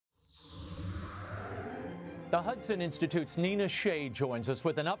The Hudson Institute's Nina Shea joins us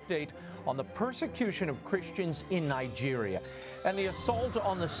with an update on the persecution of Christians in Nigeria. And the assault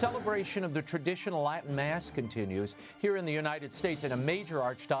on the celebration of the traditional Latin Mass continues here in the United States in a major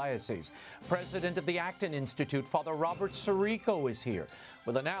archdiocese. President of the Acton Institute, Father Robert SIRICO, is here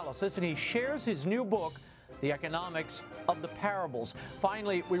with analysis, and he shares his new book, The Economics of the Parables.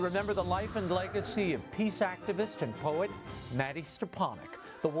 Finally, we remember the life and legacy of peace activist and poet Mattie Stepanek.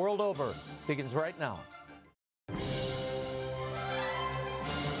 The World Over begins right now.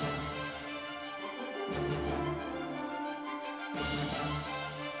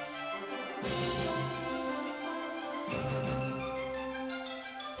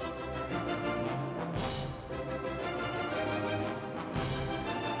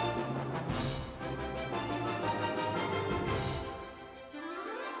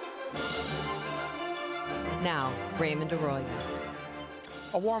 Now, Raymond Arroyo.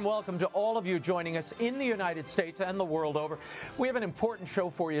 A warm welcome to all of you joining us in the United States and the world over. We have an important show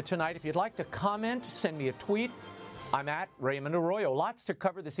for you tonight. If you'd like to comment, send me a tweet. I'm at Raymond Arroyo. Lots to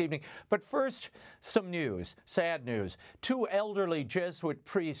cover this evening. But first, some news, sad news. 2 elderly Jesuit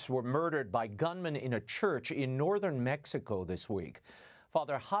priests were murdered by gunmen in a church in northern Mexico this week.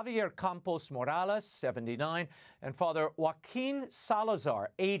 Father Javier Campos Morales, 79, and Father Joaquin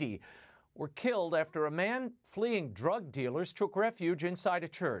Salazar, 80, were killed after a man fleeing drug dealers took refuge inside a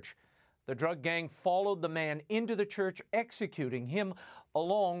church. The drug gang followed the man into the church, executing him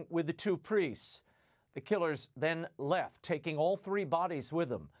along with the 2 priests. The killers then left, taking all 3 bodies with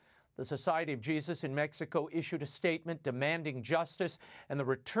them. The Society of Jesus in Mexico issued a statement demanding justice and the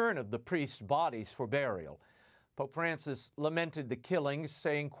return of the priests' bodies for burial. Pope Francis lamented the killings,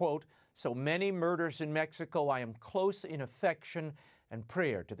 saying, quote, "So many murders in Mexico, I am close in affection and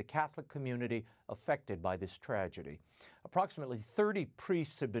prayer to the Catholic community affected by this tragedy." Approximately 30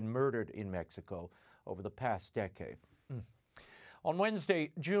 priests have been murdered in Mexico over the past decade. On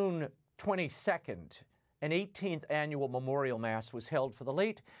Wednesday, June 22nd, an 18th annual memorial mass was held for the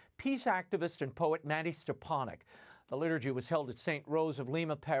late peace activist and poet Mattie Stepanek. The liturgy was held at St. Rose of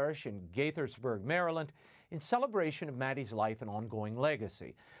Lima Parish in Gaithersburg, Maryland, in celebration of Mattie's life and ongoing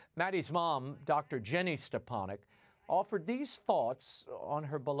legacy. Mattie's mom, Dr. JENI STEPANEK, offered these thoughts on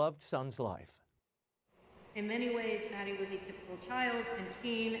her beloved son's life. In many ways, Mattie was a typical child and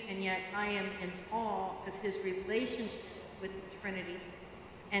teen, and yet I am in awe of his relationship with the Trinity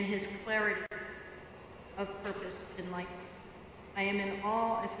and his clarity of purpose in life. I am in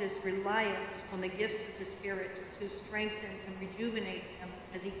awe of his reliance on the gifts of the Spirit to strengthen and rejuvenate him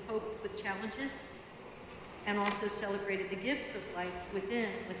as he coped with challenges and also celebrated the gifts of life within,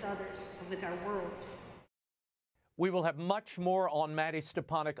 with others, and with our world. We will have much more on Mattie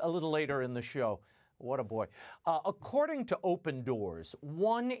Stepanek a little later in the show. What a boy. According to Open Doors,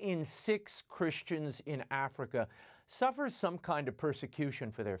 1 in 6 Christians in Africa suffers some kind of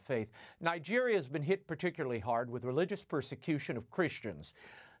persecution for their faith. Nigeria has been hit particularly hard with religious persecution of Christians.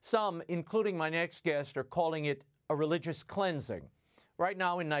 Some, including my next guest, are calling it a religious cleansing. Right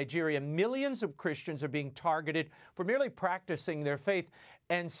now in Nigeria, millions of Christians are being targeted for merely practicing their faith,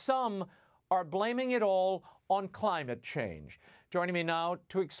 and some are blaming it all on climate change. Joining me now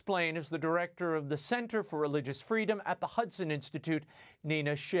to explain is the director of the Center for Religious Freedom at the Hudson Institute,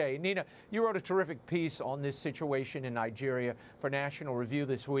 Nina Shea. Nina, you wrote a terrific piece on this situation in Nigeria for National Review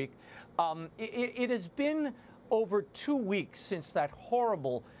this week. It has been over 2 weeks since that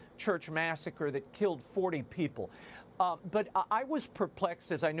horrible church massacre that killed 40 people. But I was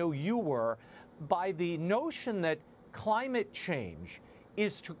perplexed, as I know you were, by the notion that climate change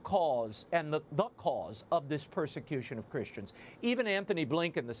is to cause, and the cause of this persecution of Christians. Even Anthony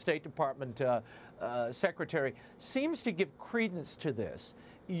Blinken, the State Department Secretary, seems to give credence to this.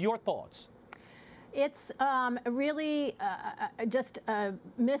 Your thoughts? It's really just a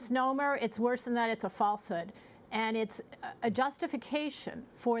misnomer. It's worse than that. It's a falsehood. And it's a justification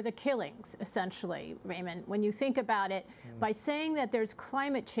for the killings, essentially, Raymond. When you think about it, by saying that there's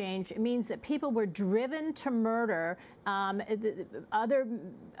climate change, it means that people were driven to murder other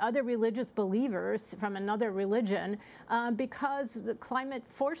religious believers from another religion because the climate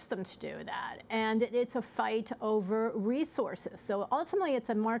forced them to do that. And it's a fight over resources. So ultimately, it's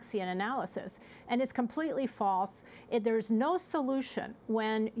a Marxian analysis, and it's completely false. There's no solution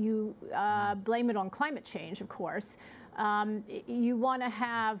when you blame it on climate change, of course. You want to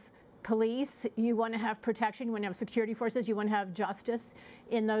have police, you want to have protection, you want to have security forces, you want to have justice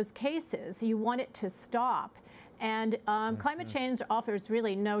in those cases. You want it to stop. And climate change offers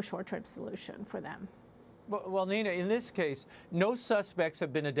really no short-term solution for them. Well, Nina, in this case, no suspects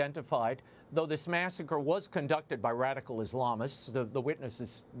have been identified, though this massacre was conducted by radical Islamists. The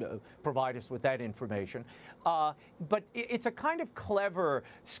witnesses provide us with that information. But it's a kind of clever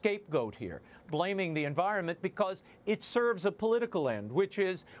scapegoat here, blaming the environment because it serves a political end, which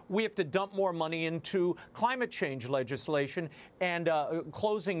is we have to dump more money into climate change legislation and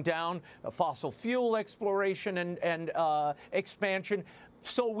closing down fossil fuel exploration and expansion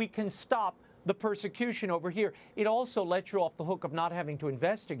so we can stop the persecution over here. It also lets you off the hook of not having to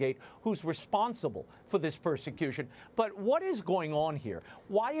investigate who's responsible for this persecution. But what is going on here?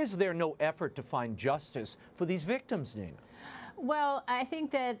 Why is there no effort to find justice for these victims, Nina? Well, I think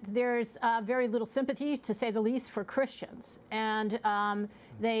that there's very little sympathy, to say the least, for Christians. And our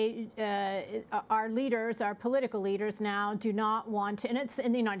leaders, our political leaders now do not want to, and it's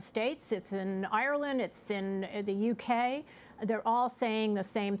in the United States, it's in Ireland, it's in the UK, they're all saying the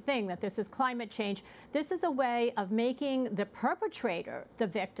same thing, that this is climate change. This is a way of making the perpetrator the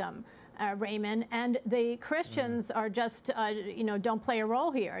victim, Raymond, and the Christians are just, don't play a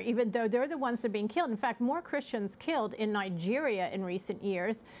role here, even though they're the ones that are being killed. In fact, more Christians killed in Nigeria in recent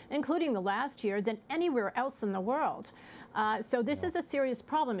years, including the last year, than anywhere else in the world. So this is a serious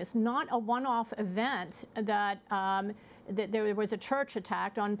problem. It's not a one-off event that there was a church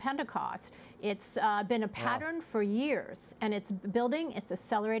attacked on Pentecost. It's been a pattern for years, and it's building, it's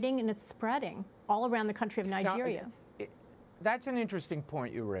accelerating, and it's spreading all around the country of Nigeria. Now, that's an interesting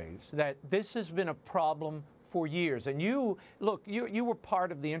point you raise, that this has been a problem for years. And you were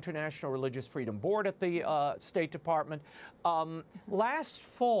part of the International Religious Freedom Board at the State Department. Last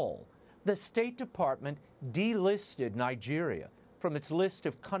fall, the State Department delisted Nigeria from its list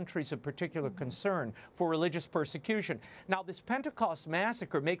of countries of particular concern for religious persecution. Now, this Pentecost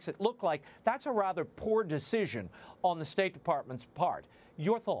massacre makes it look like that's a rather poor decision on the State Department's part.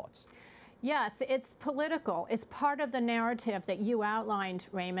 Your thoughts? Yes, it's political. It's part of the narrative that you outlined,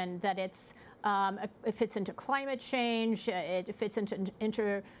 Raymond, that it fits into climate change, it fits into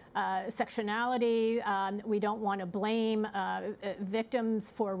intersectionality. We don't want to blame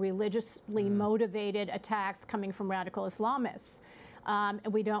victims for religiously motivated attacks coming from radical Islamists.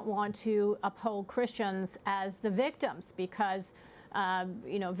 We don't want to uphold Christians as the victims because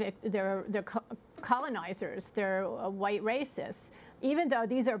they're colonizers, they're white racists, even though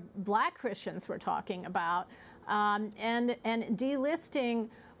these are black Christians we're talking about. And delisting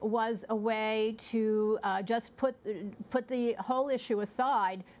was a way to just put the whole issue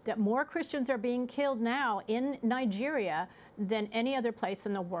aside, that more Christians are being killed now in Nigeria than any other place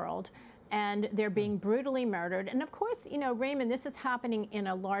in the world. And they're being brutally murdered. And of course, Raymond, this is happening in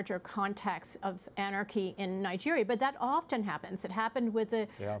a larger context of anarchy in Nigeria, but that often happens. It happened with the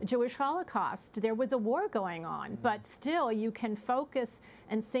Jewish Holocaust. There was a war going on, but still you can focus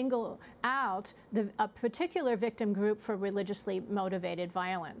and single out a particular victim group for religiously motivated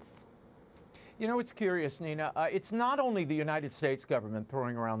violence. You know, it's curious, Nina. It's not only the United States government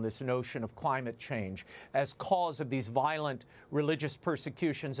throwing around this notion of climate change as cause of these violent religious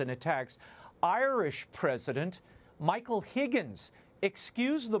persecutions and attacks. Irish President Michael Higgins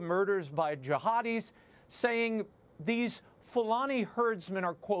excused the murders by jihadis, saying these Fulani herdsmen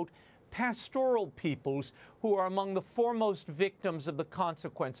are, quote, pastoral peoples who are among the foremost victims of the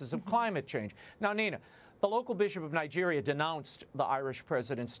consequences of climate change. Now, Nina, the local bishop of Nigeria denounced the Irish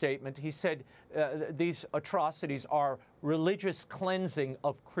president's statement. He said these atrocities are religious cleansing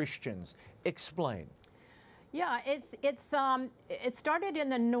of Christians. Explain. Yeah, it started in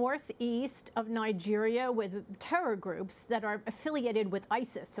the northeast of Nigeria with terror groups that are affiliated with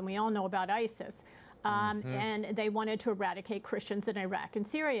ISIS, and we all know about ISIS. And they wanted to eradicate Christians in Iraq and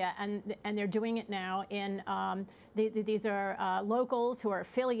Syria, and they're doing it now in, these are locals who are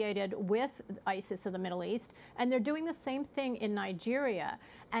affiliated with ISIS of the Middle East, and they're doing the same thing in Nigeria,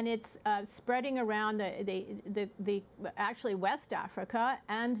 and it's spreading around actually West Africa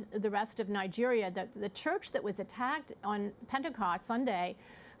and the rest of Nigeria. The church that was attacked on Pentecost Sunday,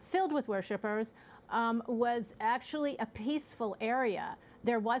 filled with worshipers, was actually a peaceful area.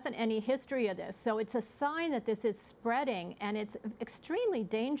 There wasn't any history of this. So it's a sign that this is spreading, and it's extremely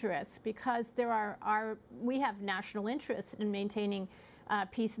dangerous because we have national interest in maintaining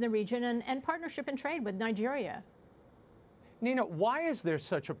peace in the region and partnership and trade with Nigeria. Nina, why is there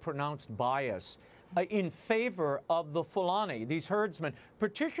such a pronounced bias in favor of the Fulani, these herdsmen,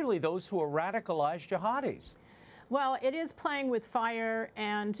 particularly those who are radicalized jihadis? Well, it is playing with fire,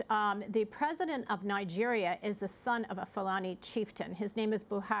 and the president of Nigeria is the son of a Fulani chieftain. His name is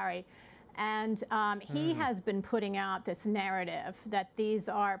Buhari, And he has been putting out this narrative that these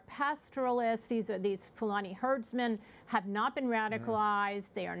are pastoralists, these Fulani herdsmen have not been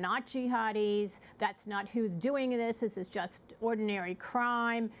radicalized, they are not jihadis, that's not who's doing this is just ordinary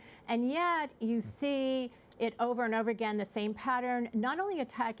crime. And yet you see it over and over again, the same pattern, not only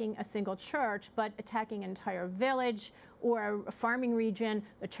attacking a single church, but attacking an entire village or a farming region.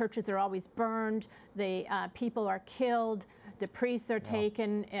 The churches are always burned, the people are killed, the priests are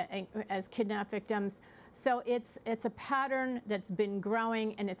taken as kidnapped victims. So it's a pattern that's been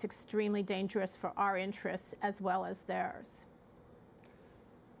growing, and it's extremely dangerous for our interests as well as theirs.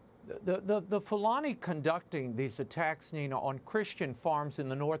 The Fulani conducting these attacks, Nina, on Christian farms in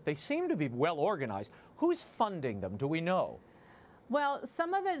the north, they seem to be well organized. Who's funding them? Do we know? Well,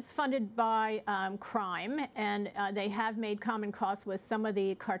 some of it is funded by crime, and they have made common cause with some of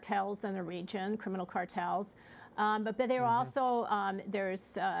the cartels in the region, criminal cartels. But there are also,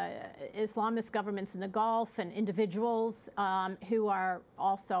 there's Islamist governments in the Gulf and individuals who are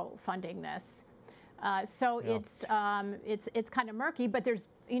also funding this. So it's kind of murky, but there's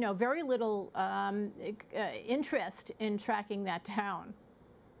very little interest in tracking that down.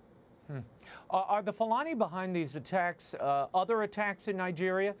 Are the Fulani behind these attacks, other attacks in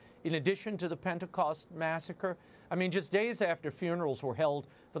Nigeria, in addition to the Pentecost massacre? I mean, just days after funerals were held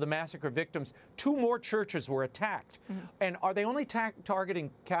for the massacre victims, 2 more churches were attacked. And are they only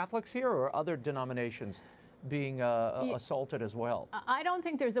targeting Catholics here, or other denominations being assaulted as well? I don't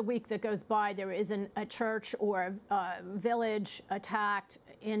think there's a week that goes by there isn't a church or a village attacked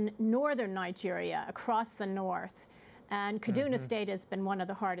in northern Nigeria, across the north. And Kaduna State has been one of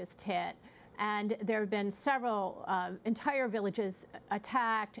the hardest hit. And there have been several entire villages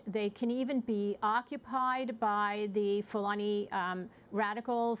attacked. They can even be occupied by the Fulani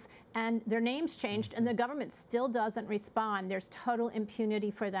radicals, and their names changed, and the government still doesn't respond. There's total impunity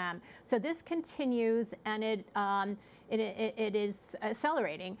for them. So this continues, and it is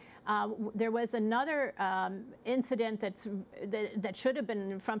accelerating. There was another incident that should have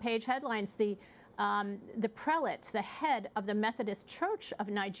been front page headlines. The prelate, the head of the Methodist Church of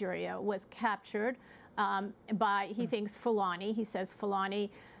Nigeria, was captured by, he thinks, Fulani. He says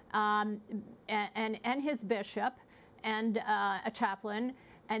Fulani, and his bishop and a chaplain,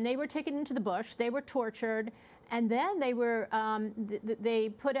 and they were taken into the bush. They were tortured, and then they were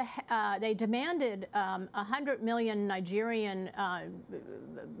they demanded 100 million Nigerian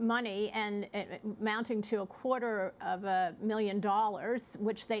money, and amounting to $250,000,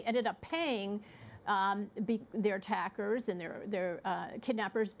 which they ended up paying their attackers and their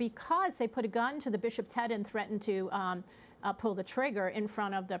kidnappers, because they put a gun to the bishop's head and threatened to pull the trigger in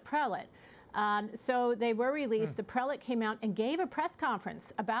front of the prelate. So they were released. The prelate came out and gave a press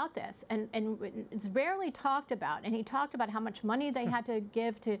conference about this, and it's rarely talked about. And he talked about how much money they had to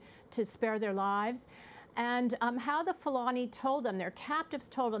give to spare their lives, and how the Fulani told them, their captives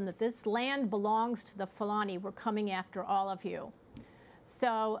told them, that this land belongs to the Fulani. We're coming after all of you.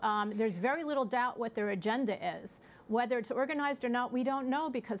 So there's very little doubt what their agenda is. Whether it's organized or not, we don't know,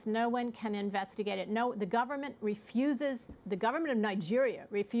 because no one can investigate it. No, the government refuses, the government of Nigeria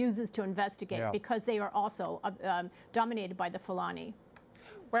refuses to investigate, because they are also dominated by the Fulani.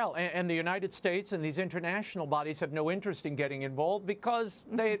 Well, and the United States and these international bodies have no interest in getting involved, because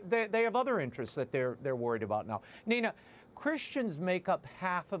they have other interests that they're worried about now. Nina, Christians make up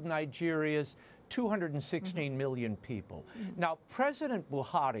half of Nigeria's 216 million people. Now, President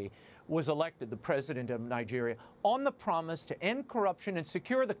Buhari was elected the president of Nigeria on the promise to end corruption and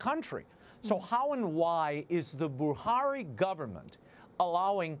secure the country. So how and why is the Buhari government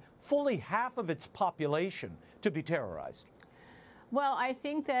allowing fully half of its population to be terrorized? Well, I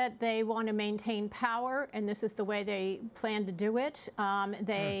think that they want to maintain power, and this is the way they plan to do it.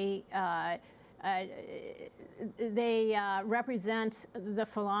 They represent the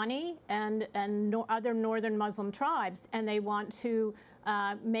Fulani and other northern Muslim tribes, and they want to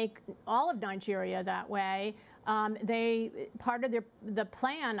make all of Nigeria that way. Part of the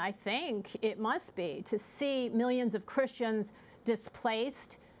plan, I think, it must be to see millions of Christians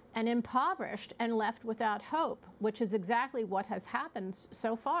displaced and impoverished and left without hope, which is exactly what has happened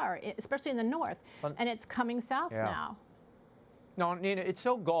so far, especially in the north, and it's coming south now. No, Nina, it's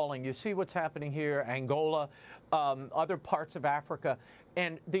so galling. You see what's happening here, Angola, other parts of Africa,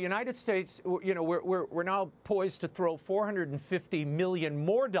 and the United States. You know, we're now poised to throw $450 million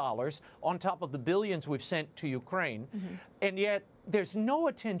more on top of the billions we've sent to Ukraine, and yet there's no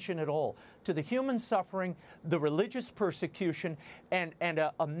attention at all to the human suffering, the religious persecution, and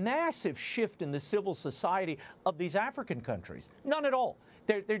a massive shift in the civil society of these African countries. None at all.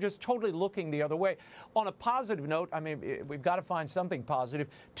 They're just totally looking the other way. On a positive note, I mean, we've got to find something positive.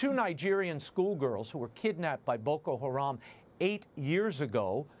 2 Nigerian schoolgirls who were kidnapped by Boko Haram 8 years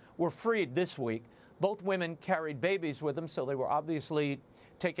ago were freed this week. Both women carried babies with them, so they were obviously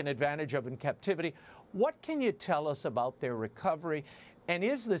taken advantage of in captivity. What can you tell us about their recovery? And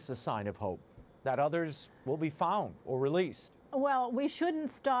is this a sign of hope that others will be found or released? Well, we shouldn't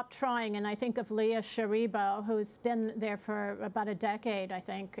stop trying, and I think of Leah Shariba, who's been there for about a decade, I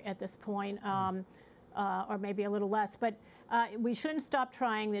think, at this point, or maybe a little less. But we shouldn't stop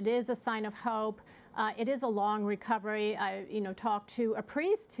trying. It is a sign of hope. It is a long recovery. I, talked to a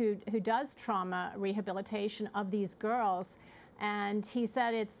priest who does trauma rehabilitation of these girls, and he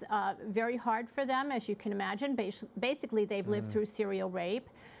said it's very hard for them, as you can imagine. Basically, they've lived through serial rape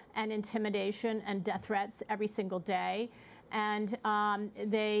and intimidation and death threats every single day. And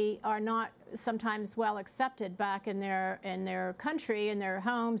they are not sometimes well accepted back in their country, in their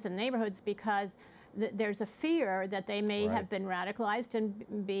homes and neighborhoods, because there's a fear that they may have been radicalized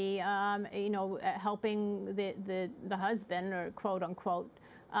and be, helping the husband, or quote unquote,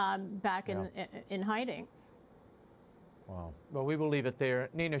 back in hiding. Wow. Well, we will leave it there.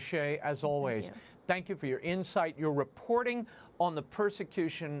 Nina Shea, as always, thank you for your insight, your reporting on the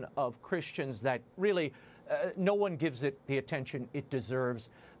persecution of Christians that really no one gives it the attention it deserves.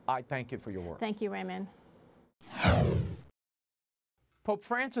 I thank you for your work. Thank you, Raymond. Pope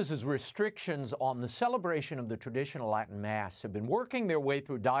Francis's restrictions on the celebration of the traditional Latin Mass have been working their way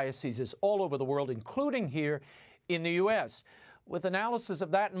through dioceses all over the world, including here in the U.S. With analysis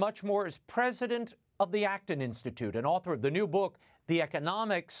of that and much more is president of the Acton Institute and author of the new book, The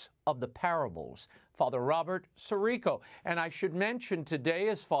Economics of the Parables, Father Robert SIRICO. And I should mention today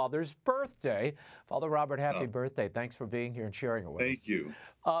is Father's birthday. Father Robert, happy birthday. Thanks for being here and sharing it with us. Thank you.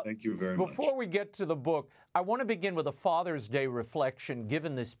 Thank you very much. Before we get to the book, I want to begin with a Father's Day reflection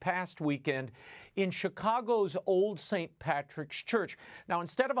given this past weekend in Chicago's Old St. Patrick's Church. Now,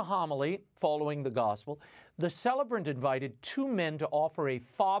 instead of a homily following the gospel, the celebrant invited 2 men to offer a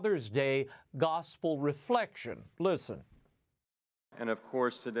Father's Day gospel reflection. Listen. And of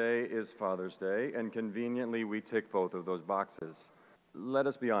course, today is Father's Day, and conveniently we tick both of those boxes. Let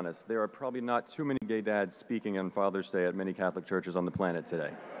us be honest, there are probably not too many gay dads speaking on Father's Day at many Catholic churches on the planet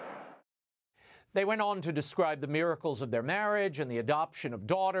today. They went on to describe the miracles of their marriage and the adoption of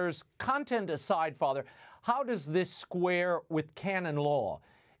daughters. Content aside, Father, how does this square with canon law?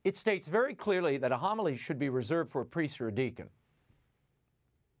 It states very clearly that a homily should be reserved for a priest or a deacon.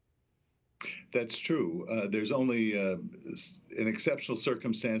 That's true. There's only an exceptional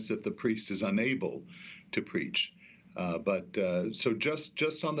circumstance that the priest is unable to preach. So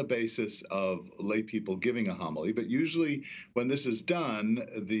just on the basis of lay people giving a homily, but usually when this is done,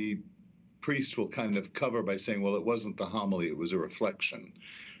 the priest will kind of cover by saying, well, it wasn't the homily, it was a reflection.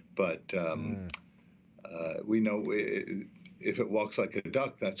 But we know if it walks like a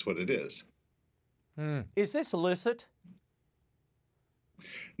duck, that's what it is. Is this illicit?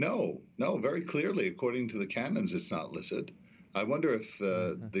 No, very clearly, according to the canons, it's not licit. I wonder if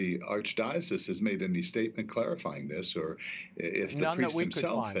the Archdiocese has made any statement clarifying this, or if the priest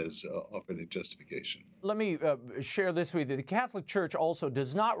himself has offered a justification. Let me share this with you. The Catholic Church also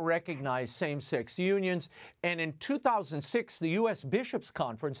does not recognize same-sex unions, and in 2006, the U.S. Bishops'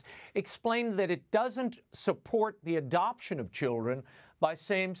 Conference explained that it doesn't support the adoption of children by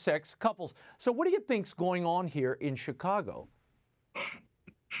same-sex couples. So what do you think's going on here in Chicago?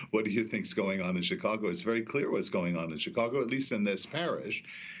 What do you think's going on in Chicago? It's very clear what's going on in Chicago, at least in this parish,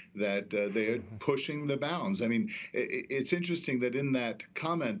 that they're pushing the bounds. I mean, it's interesting that in that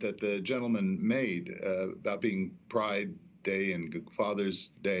comment that the gentleman made about being Pride Day and Father's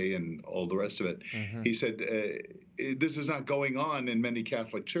Day and all the rest of it, he said, this is not going on in many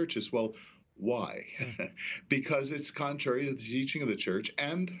Catholic churches. Well, why? Because it's contrary to the teaching of the church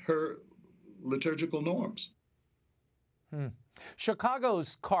and her liturgical norms.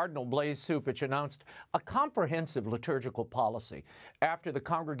 Chicago's Cardinal Blaise Cupich announced a comprehensive liturgical policy after the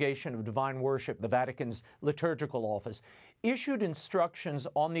Congregation of Divine Worship, the Vatican's liturgical office, issued instructions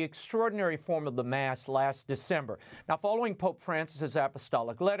on the extraordinary form of the Mass last December. Now, following Pope Francis's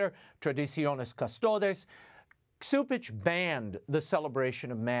apostolic letter, Traditionis Custodes, Cupich banned the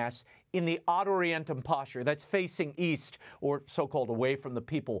celebration of Mass in the ad orientem posture, that's facing east, or so-called away from the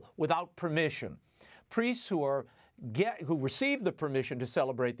people, without permission. Priests who receive the permission to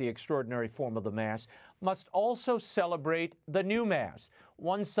celebrate the extraordinary form of the Mass must also celebrate the new Mass,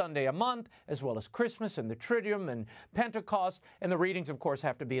 one Sunday a month, as well as Christmas and the Triduum and Pentecost, and the readings, of course,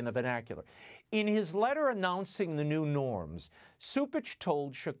 have to be in the vernacular. In his letter announcing the new norms, Cupich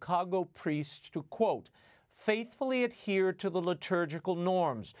told Chicago priests to, quote, faithfully adhere to the liturgical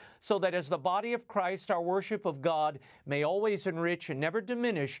norms, so that as the body of Christ, our worship of God may always enrich and never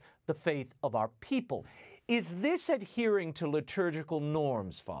diminish the faith of our people. Is this adhering to liturgical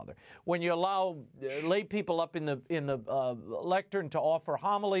norms, Father? When you allow lay people up in the lectern to offer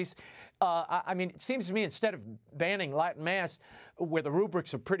homilies, I mean, it seems to me instead of banning Latin Mass, where the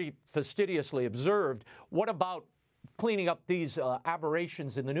rubrics are pretty fastidiously observed, what about cleaning up these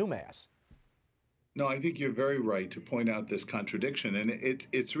aberrations in the new Mass? No, I think you're very right to point out this contradiction, and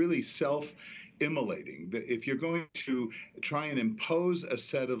it's really self-immolating. If you're going to try and impose a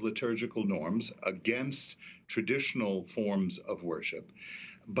set of liturgical norms against traditional forms of worship,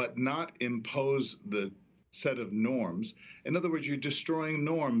 but not impose the set of norms, in other words, you're destroying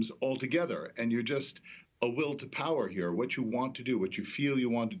norms altogether, and you're just a will to power here, what you want to do, what you feel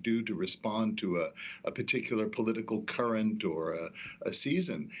you want to do to respond to a particular political current or a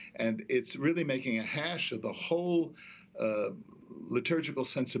season. And it's really making a hash of the whole liturgical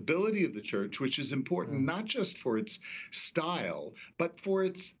sensibility of the church, which is important not just for its style, but for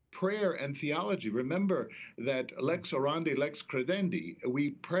its prayer and theology. Remember that lex orandi, lex credendi,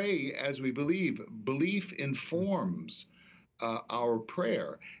 we pray as we believe. Belief informs our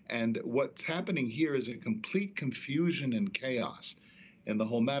prayer. And what's happening here is a complete confusion and chaos in the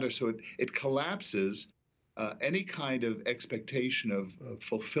whole matter. So it collapses any kind of expectation of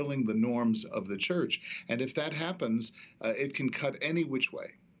fulfilling the norms of the church. And if that happens, it can cut any which way.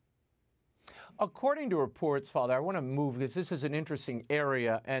 According to reports, Father, I want to move because this is an interesting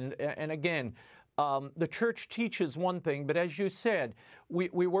area. And again, the church teaches one thing, but as you said, we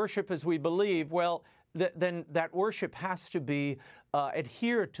worship as we believe. Well, then that worship has to be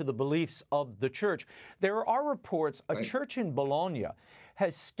adhere to the beliefs of the church. There are reports a church in Bologna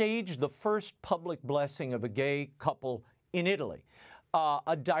has staged the first public blessing of a gay couple in Italy.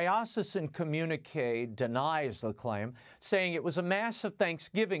 A diocesan communique denies the claim, saying it was a mass of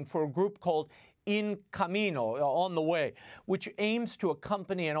thanksgiving for a group called In Cammino, on the way, which aims to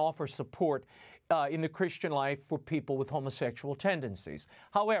accompany and offer support in the Christian life for people with homosexual tendencies.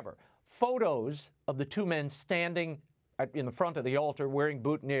 However, photos of the two men standing in the front of the altar wearing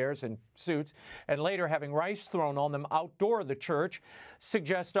boutonnieres and suits and later having rice thrown on them outdoor of the church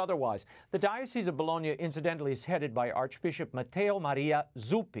suggest otherwise. The Diocese of Bologna, incidentally, is headed by Archbishop Matteo Maria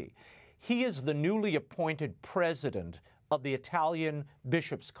Zuppi. He is the newly appointed president of the Italian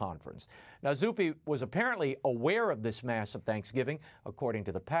Bishops' Conference. Now, Zuppi was apparently aware of this Mass of Thanksgiving, according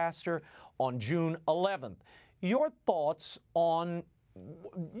to the pastor, on June 11th. Your thoughts on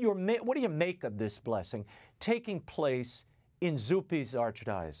what do you make of this blessing taking place in Zuppi's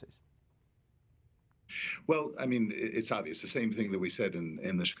archdiocese? Well, I mean, it's obvious, the same thing that we said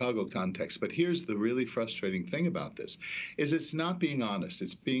in the Chicago context. But here's the really frustrating thing about this, is it's not being honest.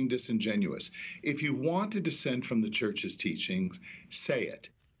 It's being disingenuous. If you want to dissent from the church's teachings, say it.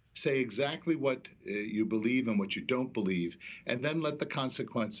 Say exactly what you believe and what you don't believe, and then let the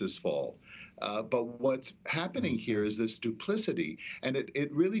consequences fall. But what's happening here is this duplicity, and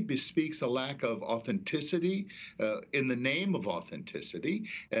it really bespeaks a lack of authenticity in the name of authenticity.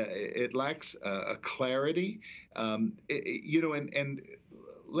 It lacks a clarity, and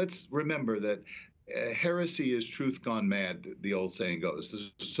let's remember that heresy is truth gone mad, the old saying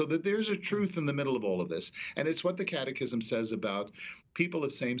goes, so that there's a truth in the middle of all of this. And it's what the Catechism says about people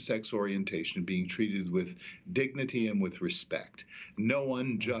of same-sex orientation being treated with dignity and with respect. No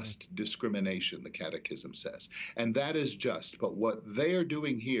unjust discrimination, the Catechism says. And that is just. But what they are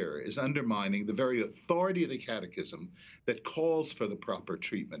doing here is undermining the very authority of the Catechism that calls for the proper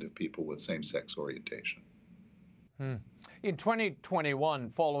treatment of people with same-sex orientation. In 2021,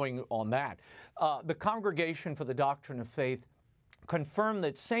 following on that, the Congregation for the Doctrine of Faith confirmed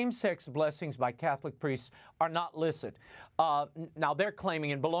that same-sex blessings by Catholic priests are not licit. Now, they're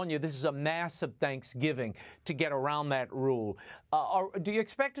claiming in Bologna this is a mass of thanksgiving to get around that rule. Do you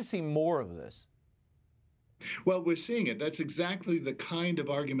expect to see more of this? Well, we're seeing it. That's exactly the kind of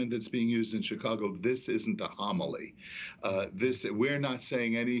argument that's being used in Chicago. This isn't a homily. We're not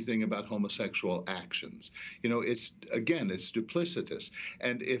saying anything about homosexual actions. You know, it's duplicitous.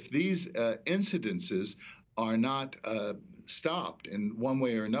 And if these incidences are not stopped in one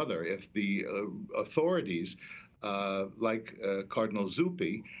way or another, if the authorities, like Cardinal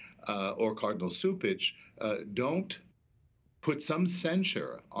Zuppi or Cardinal Supich, don't put some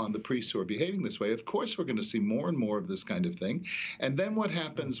censure on the priests who are behaving this way, of course we're going to see more and more of this kind of thing. And then what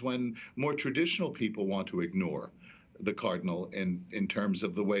happens when more traditional people want to ignore the cardinal in terms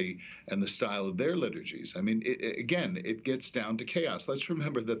of the way and the style of their liturgies. I mean, again, it gets down to chaos. Let's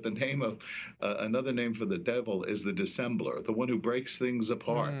remember that the name of another name for the devil is the dissembler, the one who breaks things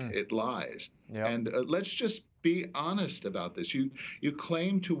apart. It lies. Yep. And let's just be honest about this. You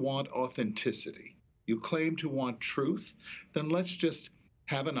claim to want authenticity. You claim to want truth. Then let's just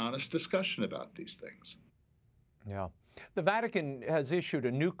have an honest discussion about these things. Yeah. The Vatican has issued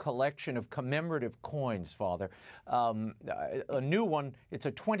a new collection of commemorative coins, Father. A new one, it's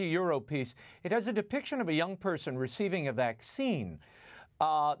a 20-euro piece. It has a depiction of a young person receiving a vaccine.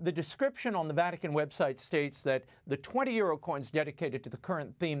 The description on the Vatican website states that the 20-euro coin is dedicated to the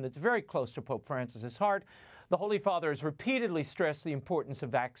current theme that's very close to Pope Francis's heart. The Holy Father has repeatedly stressed the importance of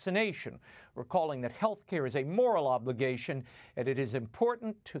vaccination, recalling that health care is a moral obligation and it is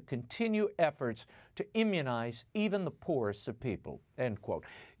important to continue efforts to immunize even the poorest of people, end quote.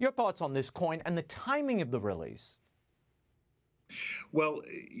 Your thoughts on this coin and the timing of the release? Well,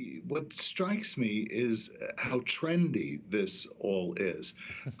 what strikes me is how trendy this all is.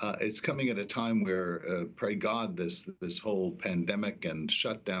 It's coming at a time where, pray God, this whole pandemic and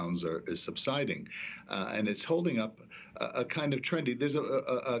shutdowns is subsiding, and it's holding up a kind of trendy. There's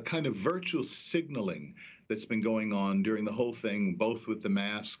a kind of virtual signaling that's been going on during the whole thing, both with the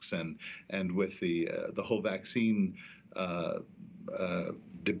masks and with the whole vaccine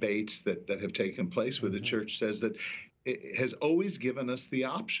debates that have taken place, where the Church says that it has always given us the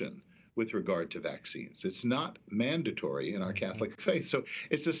option with regard to vaccines. It's not mandatory in our Catholic faith. So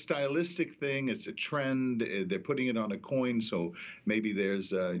it's a stylistic thing. It's a trend. They're putting it on a coin. So maybe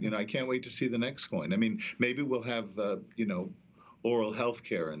there's, I can't wait to see the next coin. I mean, maybe we'll have, oral health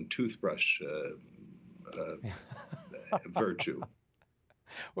care and toothbrush virtue.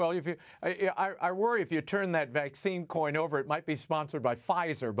 Well, I worry if you turn that vaccine coin over, it might be sponsored by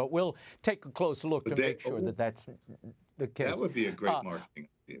Pfizer, but we'll take a close look to make sure that that's the case. That would be a great marketing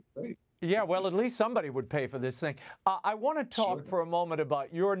idea. Great. Yeah, well, at least somebody would pay for this thing. I want to talk for a moment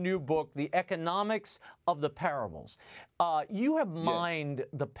about your new book, The Economics of the Parables. You have mined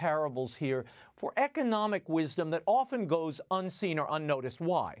the parables here for economic wisdom that often goes unseen or unnoticed.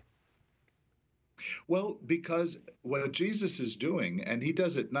 Why? Well, because what Jesus is doing, and he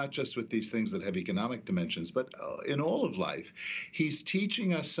does it not just with these things that have economic dimensions, but in all of life, he's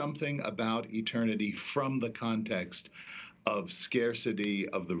teaching us something about eternity from the context of scarcity,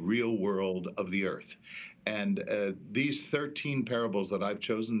 of the real world, of the earth. And these 13 parables that I've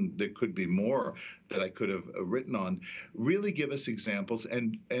chosen, there could be more that I could have written on, really give us examples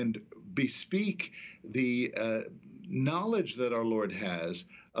and bespeak the knowledge that our Lord has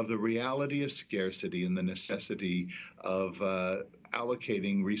of the reality of scarcity and the necessity of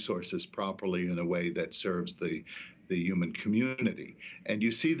allocating resources properly in a way that serves the human community. And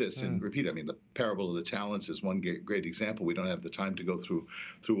you see this in repeat. I mean, the parable of the talents is one great example. We don't have the time to go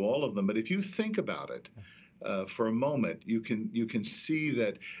through all of them, but if you think about it for a moment, you can see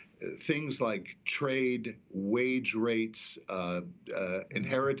that things like trade, wage rates,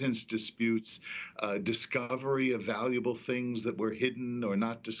 inheritance disputes, discovery of valuable things that were hidden or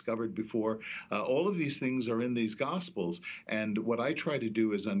not discovered before, all of these things are in these Gospels. And what I try to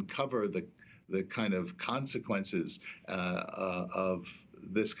do is uncover the kind of consequences of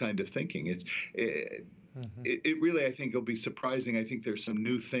this kind of thinking. It really, I think, will be surprising. I think there's some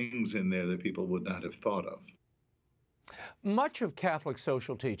new things in there that people would not have thought of. Much of Catholic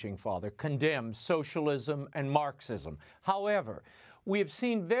social teaching, Father, condemns socialism and Marxism. However, we have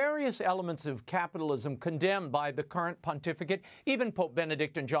seen various elements of capitalism condemned by the current pontificate. Even Pope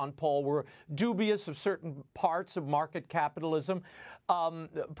Benedict and John Paul were dubious of certain parts of market capitalism.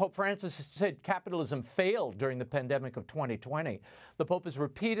 Pope Francis said capitalism failed during the pandemic of 2020. The Pope has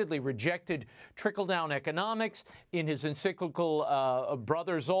repeatedly rejected trickle-down economics in his encyclical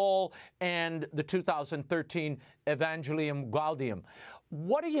Brothers All and the 2013 Evangelium Gaudium.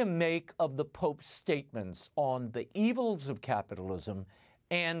 What do you make of the Pope's statements on the evils of capitalism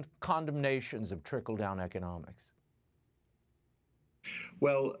and condemnations of trickle-down economics?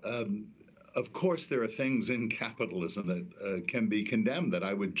 Well, of course, there are things in capitalism that can be condemned that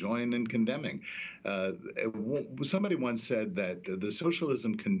I would join in condemning. Somebody once said that the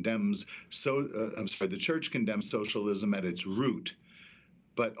Church condemns socialism at its root,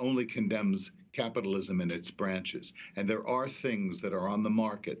 but only condemns capitalism in its branches. And there are things that are on the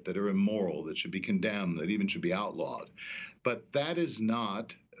market that are immoral, that should be condemned, that even should be outlawed. But that is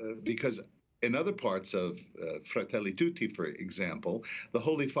not because in other parts of Fratelli Tutti, for example, the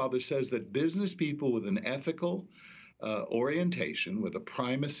Holy Father says that business people with an ethical orientation, with a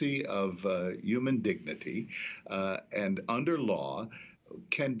primacy of human dignity and under law,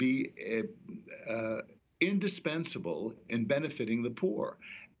 can be indispensable in benefiting the poor.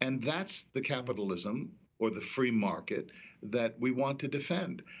 And that's the capitalism or the free market that we want to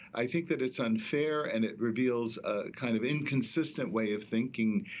defend. I think that it's unfair, and it reveals a kind of inconsistent way of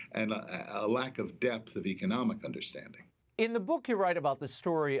thinking and a lack of depth of economic understanding. In the book, you write about the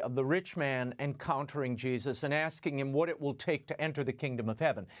story of the rich man encountering Jesus and asking him what it will take to enter the kingdom of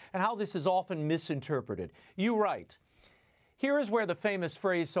heaven, and how this is often misinterpreted. You write, "Here is where the famous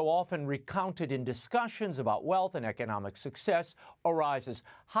phrase so often recounted in discussions about wealth and economic success arises.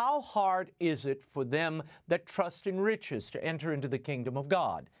 How hard is it for them that trust in riches to enter into the kingdom of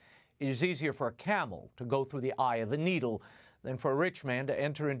God? It is easier for a camel to go through the eye of a needle than for a rich man to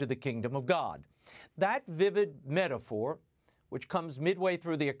enter into the kingdom of God." That vivid metaphor, which comes midway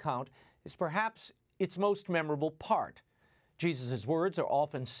through the account, is perhaps its most memorable part. Jesus' words are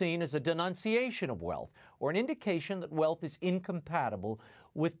often seen as a denunciation of wealth, or an indication that wealth is incompatible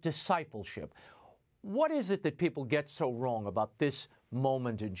with discipleship. What is it that people get so wrong about this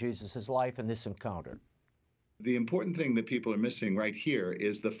moment in Jesus' life and this encounter? The important thing that people are missing right here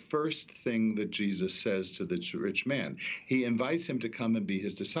is the first thing that Jesus says to the rich man. He invites him to come and be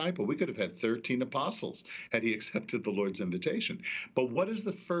his disciple. We could have had 13 apostles had he accepted the Lord's invitation. But what is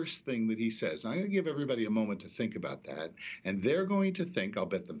the first thing that he says? I'm going to give everybody a moment to think about that. And they're going to think, I'll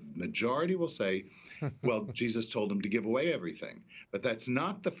bet the majority will say, well, Jesus told him to give away everything. But that's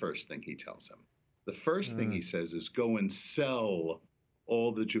not the first thing he tells him. The first thing he says is go and sell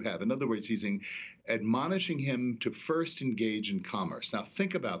all that you have. In other words, he's admonishing him to first engage in commerce. Now,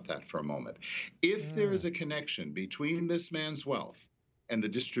 think about that for a moment. If there is a connection between this man's wealth and the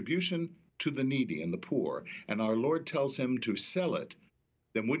distribution to the needy and the poor, and our Lord tells him to sell it,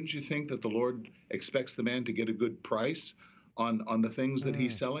 then wouldn't you think that the Lord expects the man to get a good price on the things that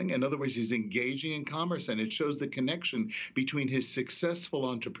he's selling? In other words, he's engaging in commerce, and it shows the connection between his successful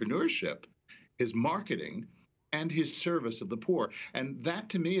entrepreneurship, his marketing, and his service of the poor. And that,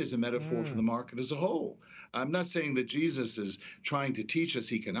 to me, is a metaphor for the market as a whole. I'm not saying that Jesus is trying to teach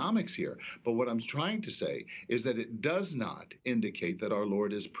us economics here, but what I'm trying to say is that it does not indicate that our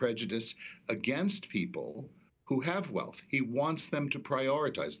Lord is prejudiced against people who have wealth. He wants them to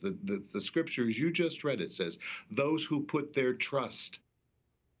prioritize. The scriptures you just read, it says, those who put their trust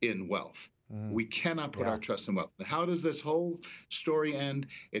in wealth. We cannot put our trust in wealth. How does this whole story end?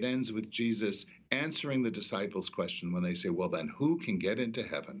 It ends with Jesus answering the disciples' question when they say, well, then who can get into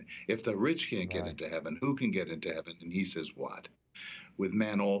heaven? If the rich can't get into heaven, who can get into heaven? And he says, what? With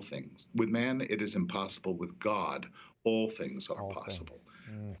man, all things. With man, it is impossible. With God, all things are possible.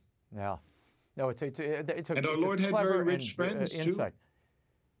 Yeah. No, it's and our Lord had very rich friends, too.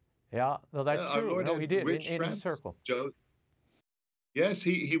 Yeah, well, that's true. Our Lord no, he did, rich in friends, his circle. Joe. Yes,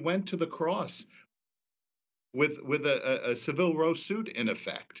 he went to the cross with a Savile Row suit, in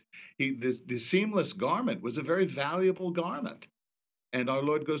effect. The seamless garment was a very valuable garment. And our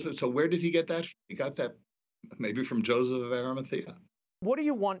Lord goes, so where did he get that from? He got that maybe from Joseph of Arimathea. What do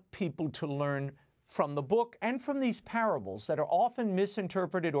you want people to learn from the book and from these parables that are often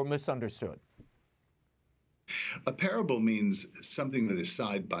misinterpreted or misunderstood? A parable means something that is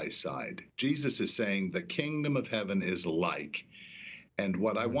side by side. Jesus is saying the kingdom of heaven is like. And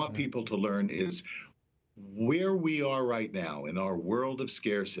what I want people to learn is where we are right now in our world of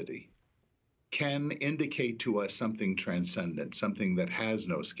scarcity can indicate to us something transcendent, something that has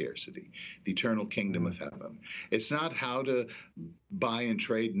no scarcity, the eternal kingdom of heaven. It's not how to buy and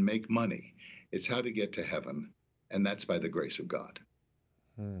trade and make money. It's how to get to heaven, and that's by the grace of God.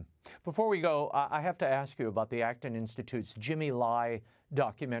 Before we go, I have to ask you about the Acton Institute's Jimmy Lai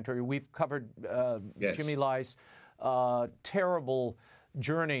documentary. We've covered Jimmy Lai's terrible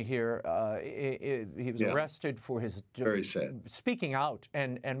journey here. He was arrested for his speaking out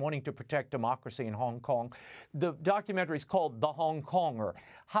and wanting to protect democracy in Hong Kong. The documentary is called The Hong Konger.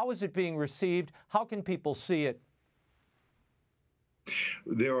 How is it being received? How can people see it?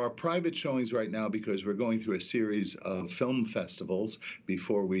 There are private showings right now because we're going through a series of film festivals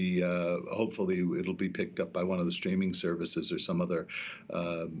before we, hopefully it'll be picked up by one of the streaming services or some other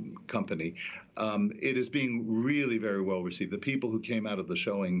company. It is being really very well received. The people who came out of the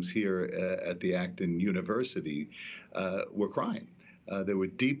showings here at the Acton University were crying. They were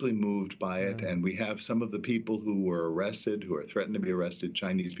deeply moved by it, and we have some of the people who were arrested, who are threatened to be arrested,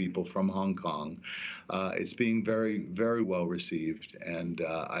 Chinese people from Hong Kong. It's being very, very well received, and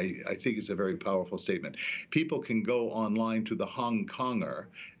I think it's a very powerful statement. People can go online to the Hong Konger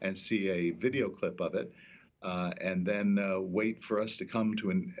and see a video clip of it, and then wait for us to come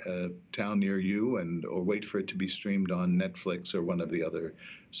to a town near you, or wait for it to be streamed on Netflix or one of the other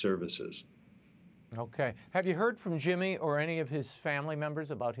services. Okay. Have you heard from Jimmy or any of his family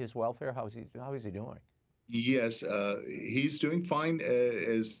members about his welfare? How is he doing? Yes, he's doing fine,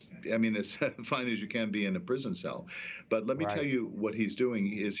 as fine as you can be in a prison cell. But let me tell Right. you what he's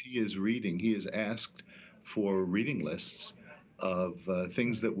doing is he is reading. He is asked for reading lists of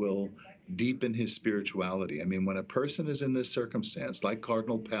things that will deepen his spirituality. I mean, when a person is in this circumstance, like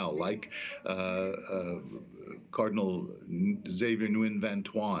Cardinal Pell, like uh, uh, Cardinal Xavier Nguyen Van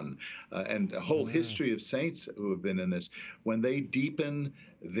Tuan, and a whole history of saints who have been in this, when they deepen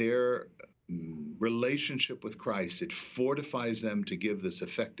their relationship with Christ, it fortifies them to give this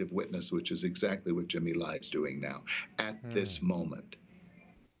effective witness, which is exactly what Jimmy Lai is doing now at this moment.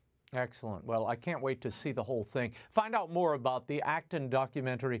 Excellent. Well, I can't wait to see the whole thing. Find out more about the Acton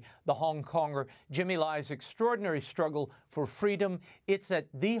documentary, The Hong Konger, Jimmy Lai's extraordinary struggle for freedom. It's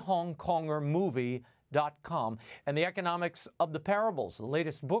at thehongkongermovie.com. And The Economics of the Parables, the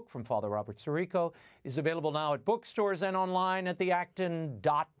latest book from Father Robert SIRICO, is available now at bookstores and online at the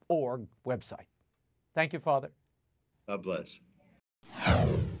acton.org website. Thank you, Father. God bless.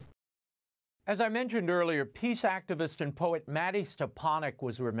 As I mentioned earlier, peace activist and poet Mattie Stepanek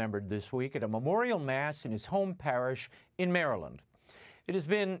was remembered this week at a memorial mass in his home parish in Maryland. It has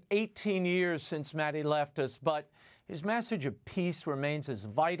been 18 years since Mattie left us, but his message of peace remains as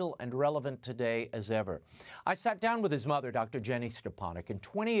vital and relevant today as ever. I sat down with his mother, Dr. JENI STEPANEK, in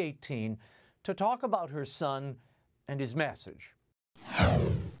 2018 to talk about her son and his message.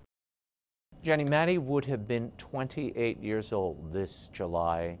 Jenny, Mattie would have been 28 years old this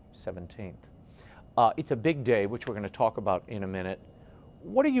July 17th. It's a big day, which we're going to talk about in a minute.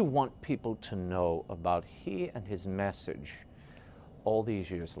 What do you want people to know about he and his message all these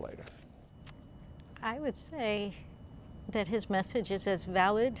years later? I would say that his message is as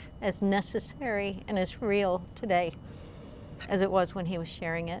valid, as necessary, and as real today as it was when he was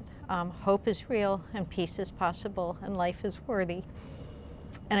sharing it. Hope is real, and peace is possible, and life is worthy.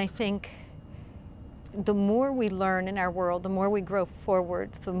 And I think the more we learn in our world, the more we grow forward,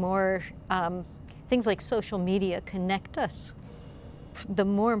 the more things like social media connect us, the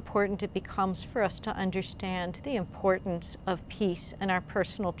more important it becomes for us to understand the importance of peace and our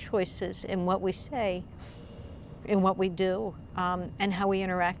personal choices in what we say, in what we do, and how we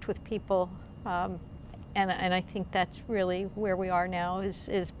interact with people. And I think that's really where we are now,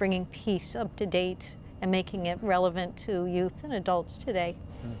 is bringing peace up to date and making it relevant to youth and adults today.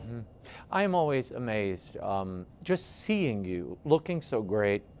 Mm-hmm. I am always amazed, just seeing you looking so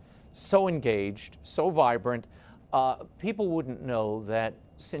great, so engaged, so vibrant. People wouldn't know that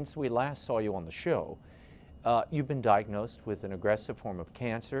since we last saw you on the show, you've been diagnosed with an aggressive form of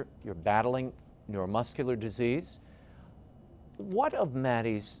cancer. You're battling neuromuscular disease. What of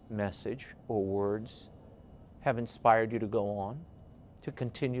Mattie's message or words have inspired you to go on, to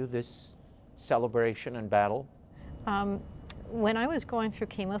continue this celebration and battle? When I was going through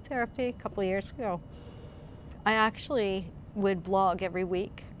chemotherapy a couple of years ago, I actually would blog every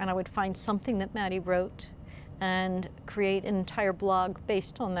week, and I would find something that Mattie wrote and create an entire blog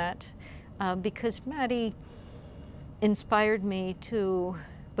based on that, because Mattie inspired me to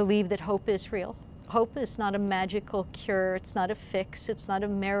believe that hope is real. Hope is not a magical cure, it's not a fix, it's not a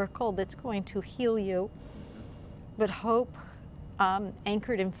miracle that's going to heal you, but hope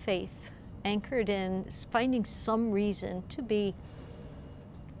anchored in faith, anchored in finding some reason to be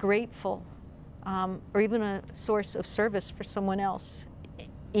grateful, or even a source of service for someone else,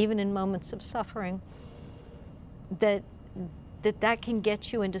 even in moments of suffering, that can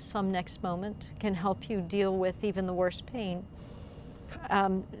get you into some next moment, can help you deal with even the worst pain.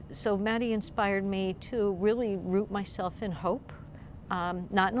 So Mattie inspired me to really root myself in hope,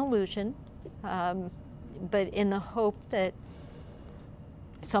 not an illusion, but in the hope that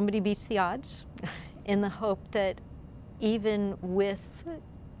somebody beats the odds, in the hope that even with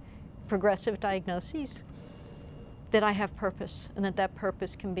progressive diagnoses, that I have purpose, and that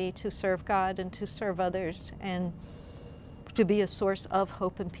purpose can be to serve God and to serve others, and to be a source of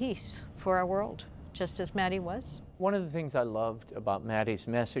hope and peace for our world, just as Mattie was. One of the things I loved about Mattie's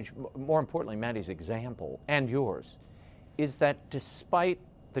message, more importantly Mattie's example and yours, is that despite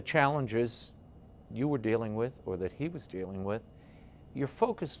the challenges you were dealing with or that he was dealing with, you're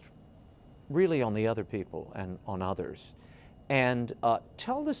focused really on the other people and on others. And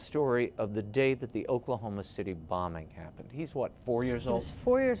tell the story of the day that the Oklahoma City bombing happened. He's what, 4 years old? He was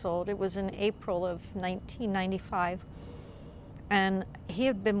 4 years old. It was in April of 1995. And he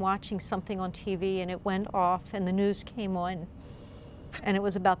had been watching something on TV, and it went off, and the news came on, and it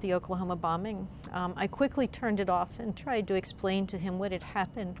was about the Oklahoma bombing. I quickly turned it off and tried to explain to him what had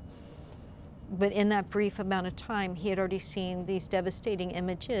happened. But in that brief amount of time, he had already seen these devastating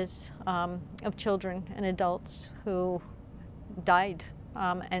images of children and adults who died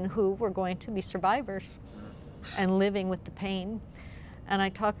and who were going to be survivors and living with the pain. And I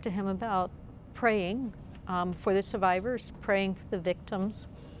talked to him about praying for the survivors, praying for the victims.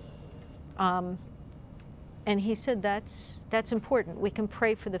 And he said that's important. We can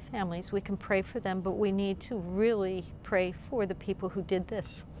pray for the families, we can pray for them, but we need to really pray for the people who did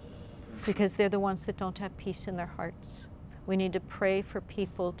this, because they're the ones that don't have peace in their hearts. We need to pray for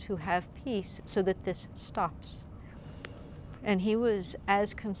people to have peace so that this stops. And he was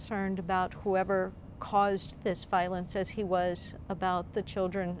as concerned about whoever caused this violence as he was about the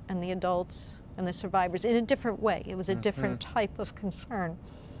children and the adults and the survivors, in a different way. It was a different type of concern,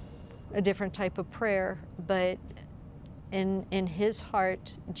 a different type of prayer, but in his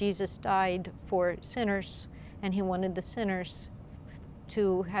heart, Jesus died for sinners, and he wanted the sinners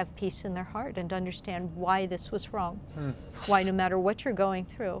to have peace in their heart and to understand why this was wrong, why no matter what you're going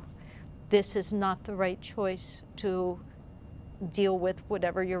through, this is not the right choice to deal with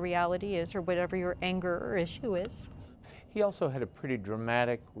whatever your reality is or whatever your anger or issue is. He also had a pretty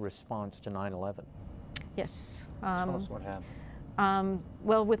dramatic response to 9/11. Yes. Tell us what happened.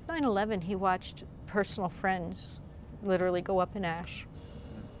 Well, with 9/11, he watched personal friends literally go up in ash.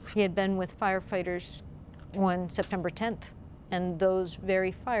 He had been with firefighters on September 10th, and those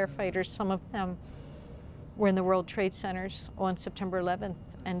very firefighters, some of them were in the World Trade Centers on September 11th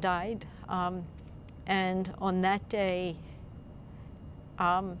and died. And on that day,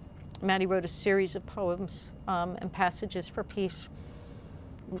 Mattie wrote a series of poems and passages for peace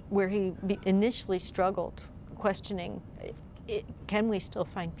where he initially struggled, questioning, can we still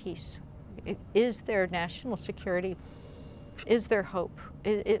find peace? Is there national security? Is there hope?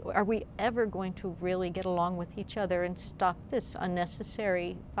 Are we ever going to really get along with each other and stop this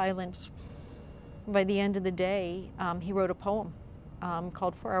unnecessary violence? By the end of the day, he wrote a poem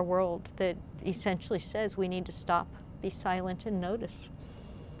called For Our World that essentially says we need to stop, be silent, and notice,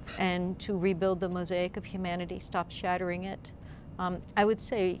 and to rebuild the mosaic of humanity, stop shattering it. I would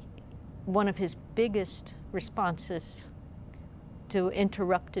say one of his biggest responses to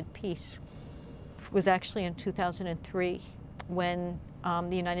interrupted peace was actually in 2003 when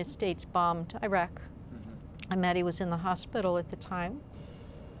the United States bombed Iraq. And Mattie was in the hospital at the time,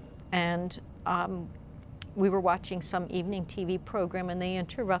 and we were watching some evening TV program and they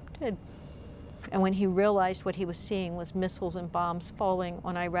interrupted. And when he realized what he was seeing was missiles and bombs falling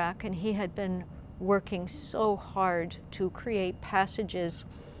on Iraq, and he had been working so hard to create passages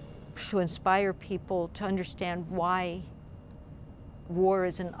to inspire people to understand why war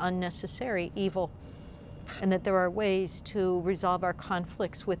is an unnecessary evil, and that there are ways to resolve our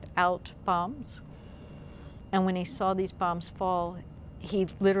conflicts without bombs. And when he saw these bombs fall, he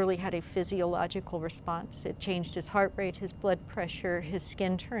literally had a physiological response. It changed his heart rate, his blood pressure, his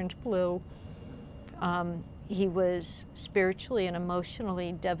skin turned blue. He was spiritually and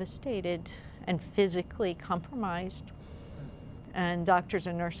emotionally devastated and physically compromised. And doctors